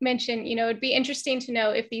John mentioned, it'd be interesting to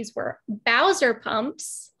know if these were Bowser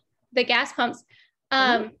pumps, the gas pumps,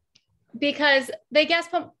 because the gas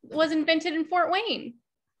pump was invented in Fort Wayne.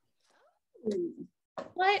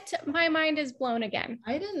 What? My mind is blown again.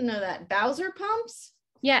 I didn't know that. Bowser pumps?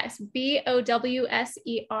 Yes,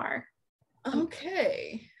 BOWSER.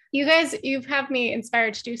 Okay. You guys, you've had me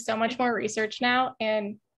inspired to do so much more research now.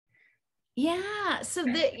 And yeah, so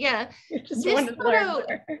this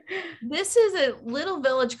is a little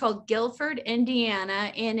village called Guilford,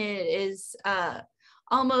 Indiana, and it is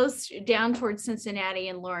almost down towards Cincinnati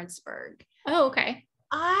and Lawrenceburg. Oh, okay.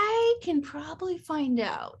 I can probably find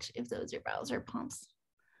out if those are Bowser pumps.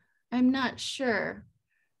 I'm not sure.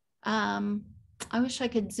 I wish I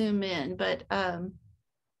could zoom in, but I'll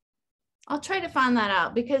try to find that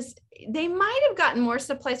out, because they might have gotten more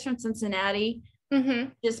supplies from Cincinnati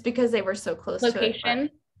just because they were so close to it. But,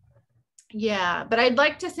 yeah, but I'd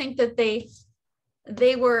like to think that they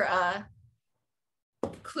were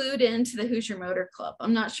clued into the Hoosier Motor Club.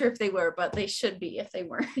 I'm not sure if they were, but they should be if they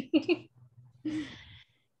weren't.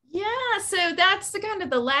 Yeah, so that's the kind of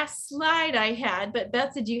the last slide I had. But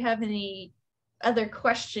Beth, did you have any other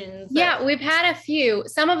questions? Yeah, we've had a few.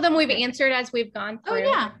 Some of them we've answered as we've gone through.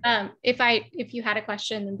 Oh yeah. If you had a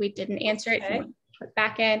question and we didn't answer it, put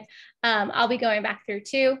back in. I'll be going back through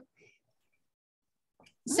too.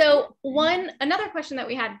 So another question that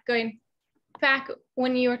we had going back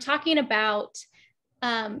when you were talking about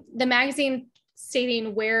the magazine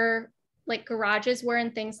stating where like garages were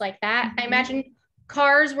and things like that, I imagine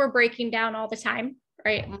cars were breaking down all the time,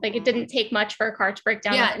 right? Like it didn't take much for a car to break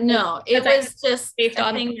down. Yeah, no, it was just based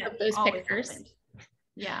on those pictures. Happened.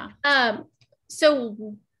 Yeah.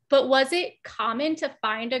 So But was it common to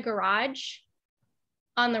find a garage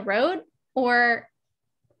on the road, or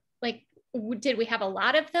like, did we have a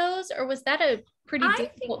lot of those, or was that a pretty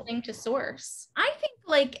difficult thing to source? I think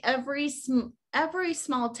like every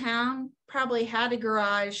small town probably had a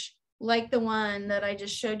garage like the one that I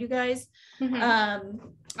just showed you guys. Mm-hmm.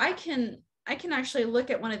 I can actually look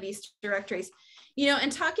at one of these directories, you know,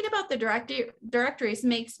 and talking about the directories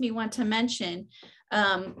makes me want to mention,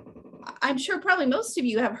 I'm sure probably most of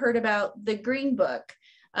you have heard about the Green Book.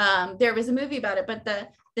 There was a movie about it, but the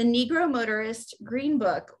Negro Motorist Green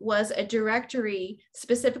Book was a directory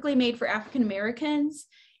specifically made for African Americans.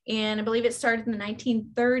 And I believe it started in the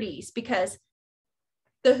 1930s because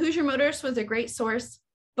the Hoosier Motorist was a great source,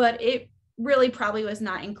 but it really probably was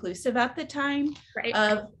not inclusive at the time, right,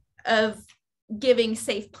 of giving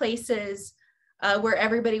safe places where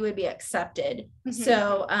everybody would be accepted. Mm-hmm.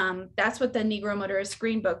 So that's what the Negro Motorist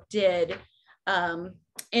Green Book did. And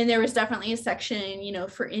there was definitely a section, you know,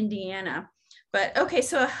 for Indiana. But okay,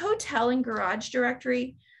 so a hotel and garage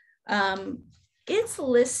directory, it's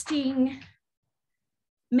listing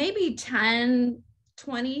maybe 10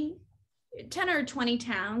 or 20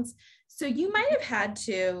 towns. So you might have had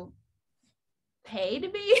to pay to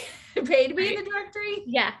be in the directory.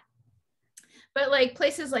 Yeah. But like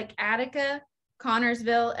places like Attica,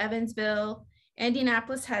 Connorsville, Evansville,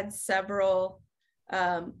 Indianapolis had several,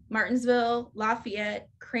 Martinsville, Lafayette,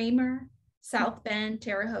 Kramer, South Bend,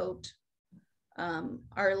 Terre Haute,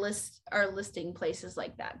 are listing places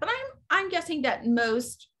like that. But I'm guessing that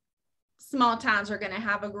most small towns are going to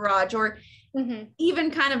have a garage, or mm-hmm.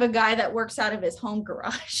 even kind of a guy that works out of his home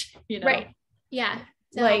garage, you know? Right. Yeah.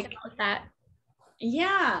 Like that.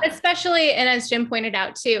 Yeah. Especially, and as Jim pointed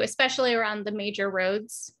out too, especially around the major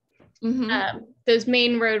roads, mm-hmm. Those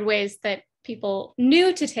main roadways that people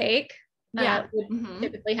knew to take, would mm-hmm.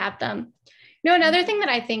 typically have them. You know, another mm-hmm. thing that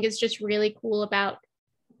I think is just really cool about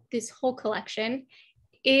this whole collection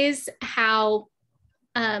is how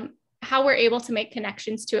we're able to make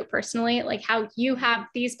connections to it personally, like how you have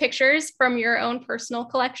these pictures from your own personal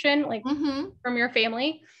collection, like mm-hmm. from your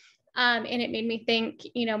family. And it made me think,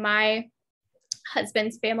 you know, my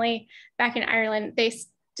husband's family back in Ireland, they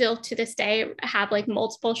still to this day have like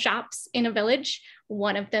multiple shops in a village,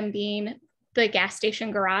 one of them being the gas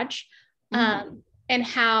station garage. Mm-hmm. And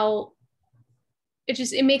how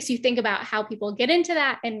it makes you think about how people get into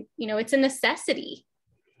that. And, you know, it's a necessity.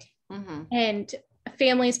 Mm-hmm. And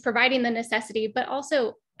families providing the necessity, but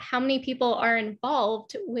also how many people are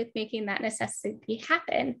involved with making that necessity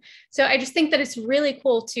happen. So I just think that it's really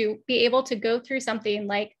cool to be able to go through something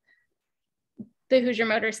like the Hoosier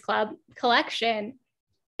Motorist Club collection,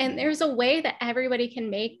 and there's a way that everybody can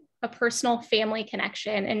make a personal family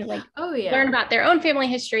connection and like learn about their own family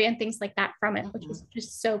history and things like that from it, mm-hmm. which is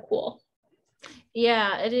just so cool.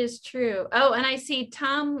 Yeah, it is true. Oh, and I see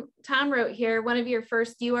Tom wrote here, one of your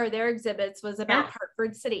first You Are There exhibits was about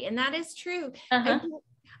Hartford City. And that is true. Uh-huh.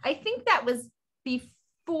 I think that was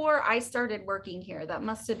before I started working here. That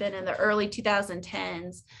must have been in the early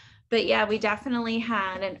 2010s. But yeah, we definitely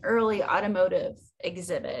had an early automotive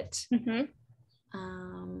exhibit. Mm-hmm.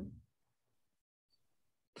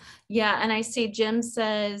 Yeah, and I see Jim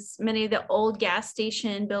says many of the old gas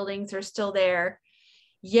station buildings are still there.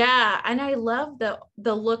 Yeah, and I love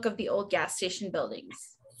the look of the old gas station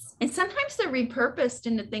buildings. And sometimes they're repurposed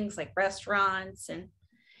into things like restaurants. And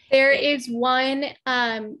there is one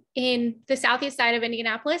in the southeast side of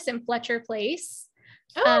Indianapolis in Fletcher Place.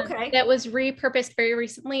 Oh, okay. That was repurposed very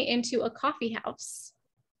recently into a coffee house.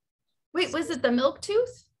 Wait, was it the Milk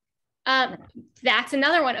Tooth? That's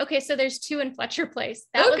another one. Okay, so there's two in Fletcher Place.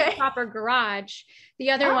 That was a proper garage.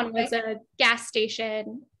 The other one was a gas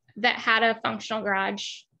station that had a functional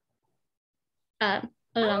garage a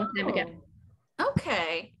long time ago.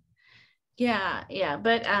 Okay. Yeah.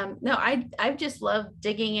 But no, I've just loved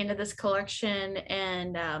digging into this collection,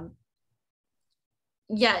 and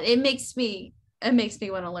it makes me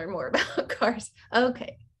want to learn more about cars.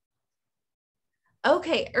 Okay.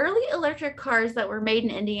 Early electric cars that were made in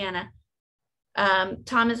Indiana.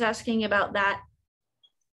 Tom is asking about that.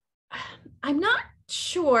 I'm not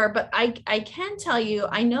sure, but I can tell you,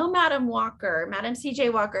 I know Madam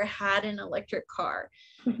CJ Walker had an electric car.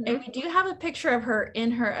 Mm-hmm. And we do have a picture of her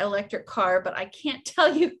in her electric car, but I can't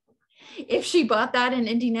tell you if she bought that in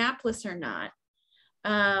Indianapolis or not.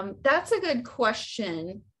 That's a good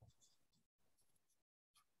question.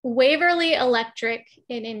 Waverly Electric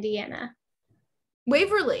in Indiana.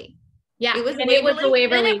 Waverly. Yeah, it was a Waverly.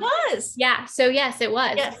 And it was. Yeah, so yes, it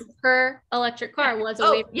was. Yes. Her electric car was a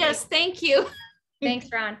Waverly. Yes, thank you. Thanks,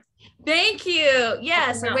 Ron. Thank you.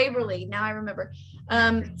 Yes, a Waverly. Now I remember.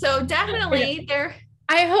 So definitely there.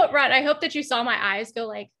 I hope that you saw my eyes go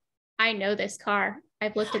like, I know this car.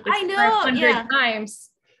 I've looked at this I car know, 100 times.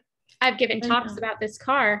 I've given I talks know. about this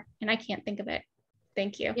car and I can't think of it.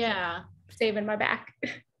 Thank you. Yeah. Saving my back.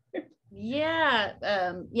 Yeah.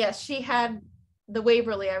 Yes, she had the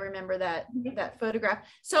Waverly. I remember that photograph.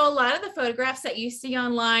 So a lot of the photographs that you see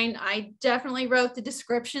online, I definitely wrote the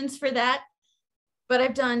descriptions for that, but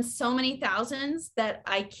I've done so many thousands that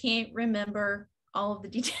I can't remember all of the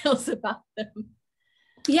details about them.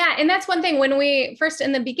 Yeah. And that's one thing when we first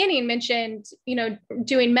in the beginning mentioned,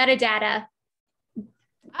 doing metadata,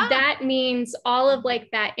 that means all of like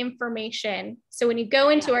that information. So when you go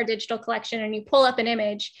into our digital collection and you pull up an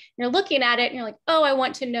image, you're looking at it and you're like, oh, I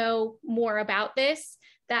want to know more about this.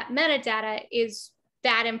 That metadata is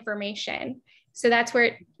that information. So that's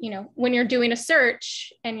where, when you're doing a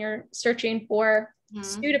search and you're searching for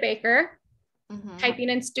Studebaker, typing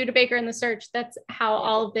in Studebaker in the search, that's how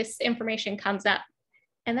all of this information comes up.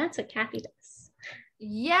 And that's what Kathy does.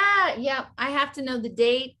 Yeah. Yeah. I have to know the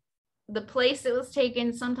date, the place it was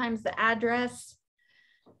taken, sometimes the address.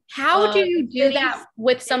 How do you do that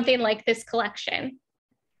with something like this collection?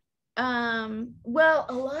 Well,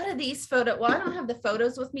 a lot of these I don't have the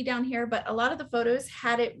photos with me down here, but a lot of the photos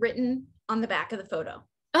had it written on the back of the photo.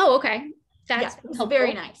 Oh, okay. That's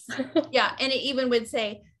very nice. Yeah. And it even would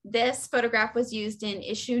say this photograph was used in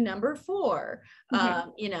issue number 4.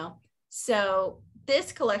 So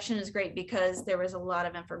this collection is great because there was a lot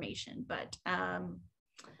of information, but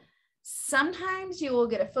sometimes you will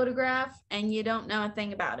get a photograph and you don't know a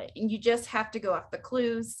thing about it and you just have to go off the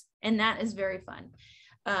clues, and that is very fun.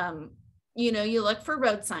 You look for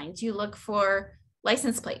road signs, you look for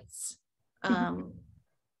license plates,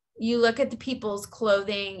 you look at the people's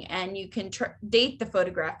clothing, and you can date the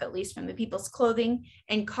photograph, at least from the people's clothing,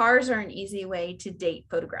 and cars are an easy way to date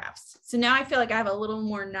photographs. So now I feel like I have a little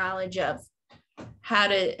more knowledge of how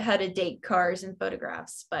to date cars and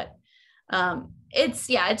photographs, but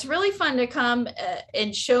it's really fun to come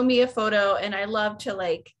and show me a photo, and I love to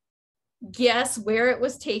like guess where it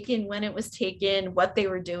was taken, when it was taken, what they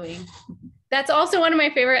were doing. That's also one of my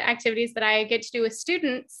favorite activities that I get to do with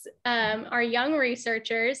students, our young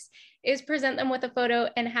researchers, is present them with a photo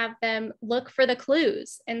and have them look for the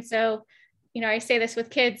clues. And so, I say this with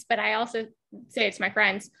kids, but I also say it to my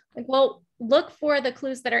friends, like, well, look for the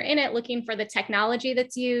clues that are in it, looking for the technology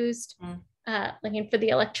that's used, looking for the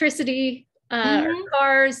electricity, or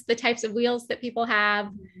cars, the types of wheels that people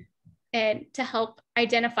have, and to help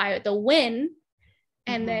identify the when,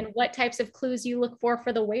 and then what types of clues you look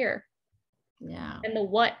for the where. Yeah. And the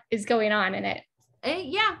what is going on in it.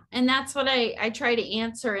 Yeah. And that's what I try to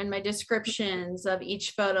answer in my descriptions of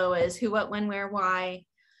each photo is who, what, when, where, why.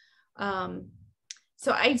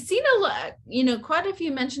 So I've seen a lot, quite a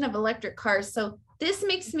few mention of electric cars. So this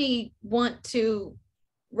makes me want to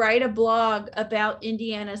write a blog about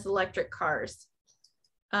Indiana's electric cars.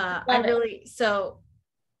 So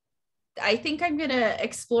I think I'm going to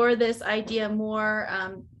explore this idea more.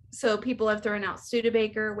 So people have thrown out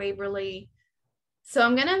Studebaker, Waverly. So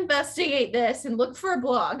I'm going to investigate this and look for a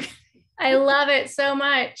blog. I love it so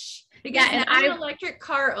much. Because I'm an electric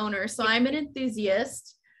car owner, so I'm an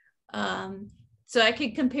enthusiast. So I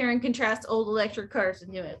could compare and contrast old electric cars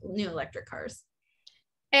and new electric cars.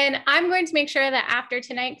 And I'm going to make sure that after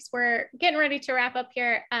tonight, because we're getting ready to wrap up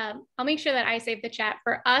here, I'll make sure that I save the chat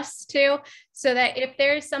for us too, so that if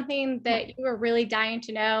there's something that you are really dying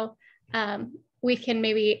to know, we can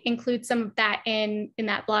maybe include some of that in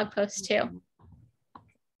that blog post too.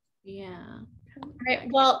 Yeah. All right.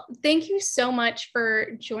 Well, thank you so much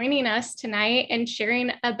for joining us tonight and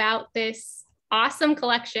sharing about this awesome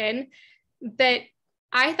collection that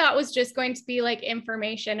I thought was just going to be like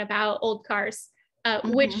information about old cars.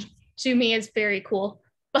 Which to me is very cool,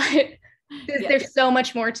 but there's so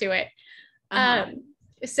much more to it.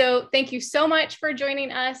 So thank you so much for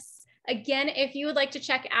joining us. Again, if you would like to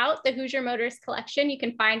check out the Hoosier Motorist collection, you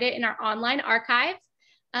can find it in our online archive,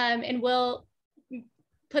 and we'll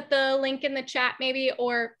put the link in the chat maybe,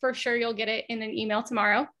 or for sure you'll get it in an email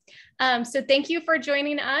tomorrow. So thank you for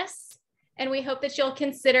joining us, and we hope that you'll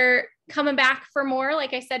consider coming back for more.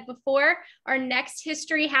 Like I said before, our next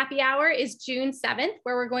History Happy Hour is June 7th,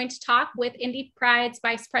 where we're going to talk with Indy Pride's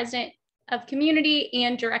Vice President of Community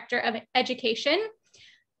and Director of Education.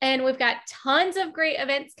 And we've got tons of great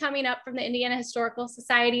events coming up from the Indiana Historical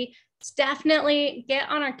Society. So definitely get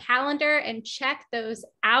on our calendar and check those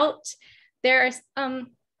out. There's tons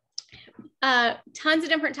of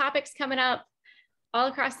different topics coming up all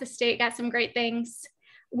across the state. Got some great things.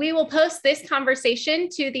 We will post this conversation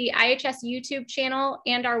to the IHS YouTube channel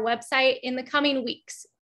and our website in the coming weeks.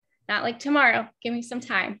 not like tomorrow, give me some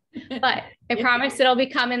time, but I promise it'll be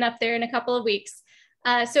coming up there in a couple of weeks.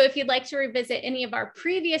 So if you'd like to revisit any of our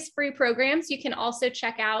previous free programs, you can also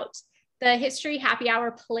check out the History Happy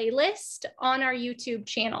Hour playlist on our YouTube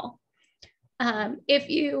channel. If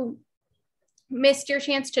you missed your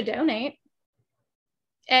chance to donate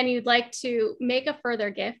and you'd like to make a further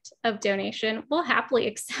gift of donation, we'll happily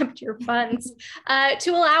accept your funds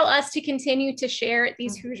to allow us to continue to share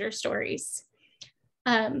these Hoosier stories.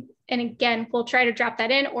 And again, we'll try to drop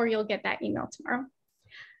that in, or you'll get that email tomorrow.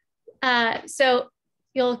 So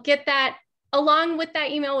you'll get that along with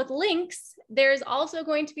that email with links. There's also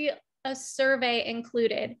going to be a survey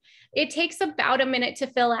included. It takes about a minute to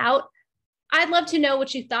fill out. I'd love to know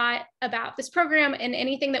what you thought about this program and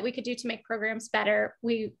anything that we could do to make programs better.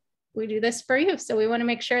 We do this for you. So we want to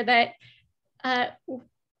make sure that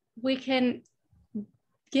we can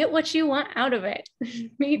get what you want out of it,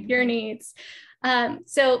 meet your needs.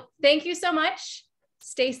 So thank you so much.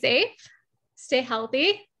 Stay safe, stay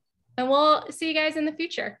healthy, and we'll see you guys in the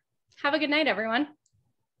future. Have a good night, everyone.